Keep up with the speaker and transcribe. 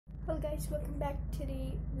Hello guys, welcome back.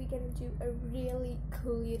 Today we're gonna do a really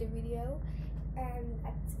cool YouTube video, and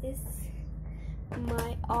that is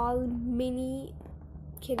my all mini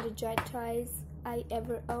Kinder Joy toys I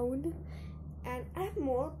ever owned. And I have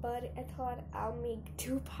more, but I thought I'll make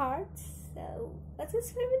two parts, so let's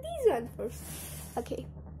just start with these ones first. Okay,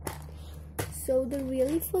 so the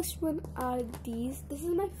really first one are these. This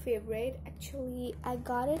is my favorite. Actually, I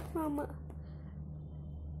got it from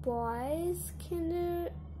Boys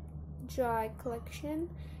Kinder Joy collection.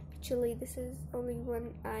 Actually, this is only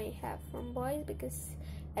one I have from Boys because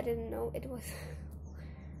I didn't know it was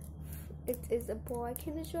it is a boy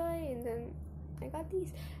Kinder Joy, and then I got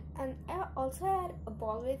these. And I also had a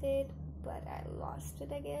ball with it, but I lost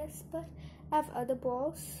it, I guess. But I have other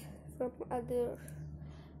balls from other,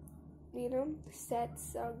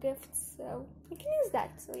 sets or gifts, so I can use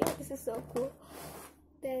that. So yeah, this is so cool.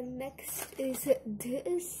 Then next is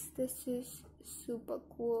this. This is super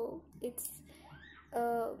cool. It's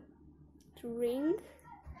a ring,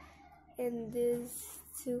 and there's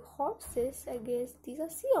two horses. I guess these are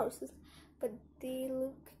seahorses, but they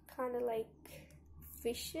look kind of like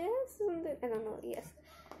fishes. I don't know. Yes,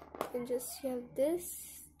 and just you have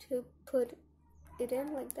this to put it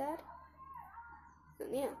in like that,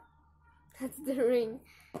 and yeah, that's the ring.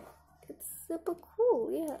 It's super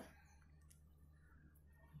cool. Yeah.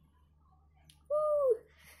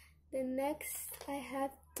 Then next I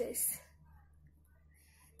have this.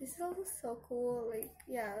 This is also so cool. Like,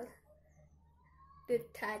 yeah,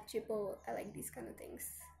 detachable. I like these kind of things.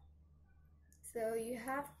 So you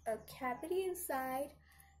have a cavity inside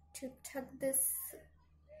to tuck this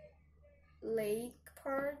leg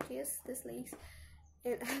part. Yes, this legs.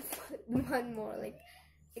 And I put one more. Like,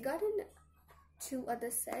 I got in 2 other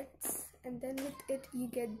sets, and then with it you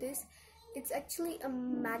get this. It's actually a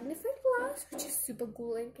magnifying glass, which is super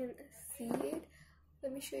cool. I can see it.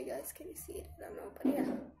 Let me show you guys. Can you see it? I don't know, but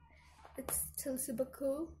yeah, it's still super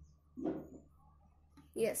cool.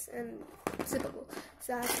 Yes, and super cool.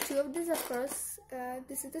 So I have 2 of these, of course.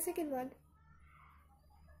 This is the second one.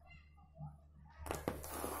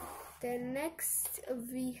 Then next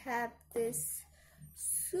we have this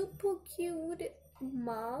super cute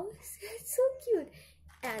mouse. It's so cute.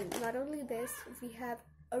 And not only this, we have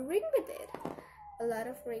a ring with it. A lot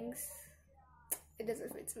of rings. It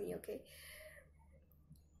doesn't fit me, okay?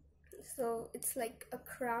 So it's like a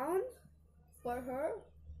crown for her.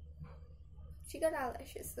 She got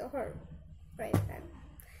eyelashes, so her, right?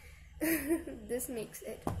 And this makes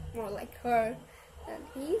it more like her than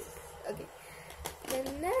his. Okay.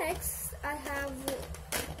 Then next I have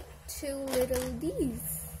 2 little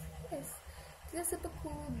these. Yes, they're super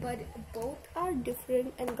cool, but both are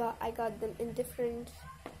different, and I got them in different.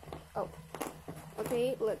 Oh,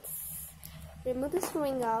 okay, let's remove this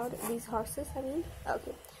ring out. These horses, I mean.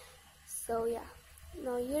 Okay, so yeah,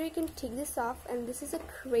 now here you can take this off, and this is a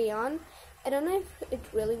crayon. I don't know if it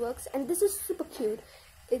really works, and this is super cute.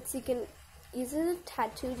 You can use it as a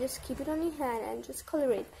tattoo. Just keep it on your hand and just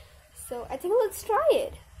color it. So I think let's try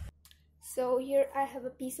it. So here I have a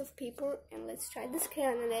piece of paper, and let's try this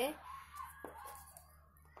crayon in it.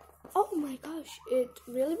 Oh my gosh, it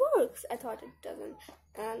really works. I thought it doesn't.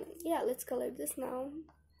 And yeah, let's color this now.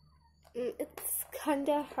 It's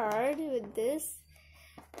kinda hard with this.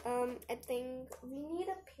 I think we need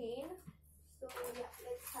a paint. So yeah,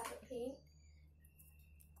 let's have a paint.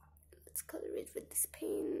 Let's color it with this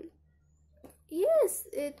paint. Yes,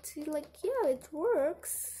 it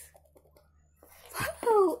works.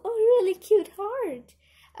 Wow, a really cute heart.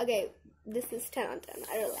 Okay, this is 10 on 10.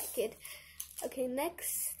 I really like it. Okay,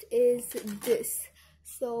 next is this.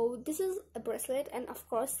 So this is a bracelet, and of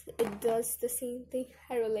course it does the same thing.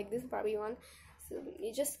 I really like this Barbie one. So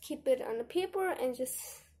you just keep it on the paper and just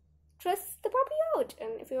dress the Barbie out.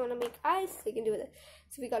 And if you want to make eyes, you can do that.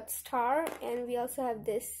 So we got star, and we also have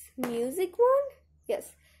this music one.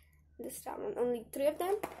 Yes, this star one. Only 3 of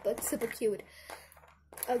them, but super cute.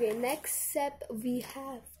 Okay, next step we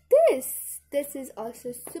have this. This is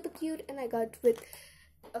also super cute, and I got with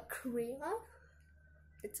a crayon.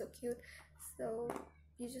 It's so cute. So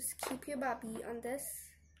you just keep your Barbie on this,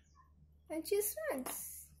 and she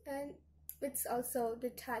runs. And it's also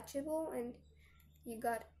detachable, and you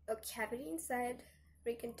got a cavity inside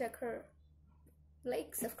where you can tuck her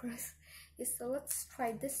legs, of course. Yes, so let's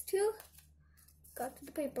try this too. Got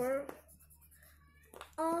the paper.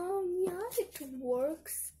 Yeah, it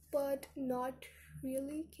works, but not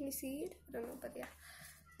really. Can you see it? I don't know, but yeah,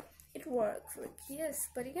 it works. Like, yes,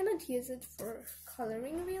 but you cannot use it for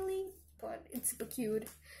coloring really, but it's super cute.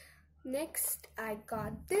 Next I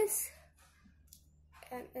got this,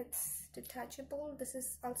 and it's detachable. This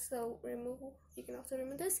is also remove. You can also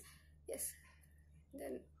remove this. Yes,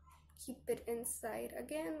 then keep it inside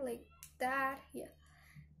again like that. Yeah,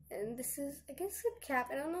 and this is, I guess, a cap.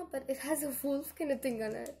 I don't know, but it has a wolf kind of thing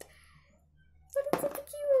on it. But it's super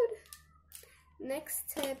cute. Next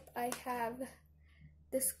tip, I have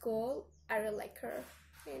this girl. I really like her,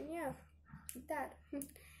 and yeah, like that.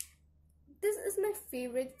 This is my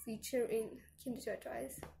favorite feature in Kinder Joy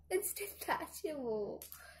toys. It's detachable.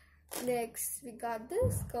 Next, we got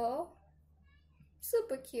this girl.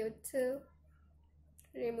 Super cute too.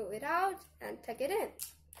 Remove it out and tuck it in.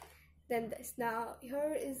 Then this. Now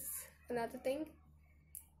here is another thing.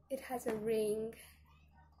 It has a ring.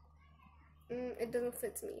 It doesn't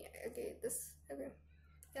fit me. Okay, this. Okay,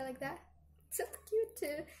 yeah, like that. Super cute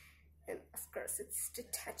too. And of course, it's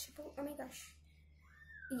detachable. Oh my gosh.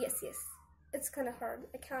 Yes. It's kind of hard.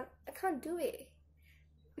 I can't do it.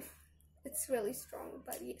 It's really strong,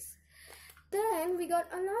 but yes. Then we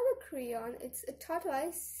got another crayon. It's a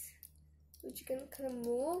tortoise, which you can kind of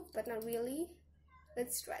move, but not really.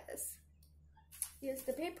 Let's try this. Here's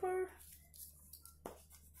the paper.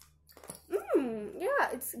 Yeah,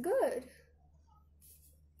 it's good.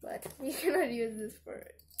 But we cannot use this for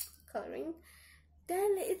coloring.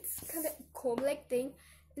 Then it's kind of comb-like thing.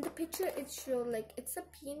 In the picture, it shows like it's a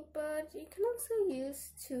pin, but you can also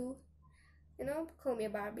use to, you know, comb your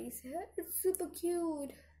Barbie's hair. It's super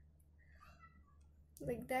cute,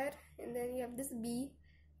 like that. And then you have this bee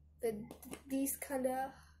with these kind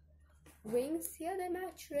of wings. Yeah, they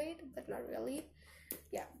match, right? But not really.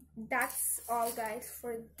 Yeah, that's all, guys,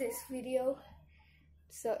 for this video.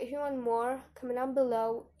 So if you want more, comment down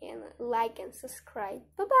below and like and subscribe.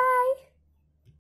 Bye bye.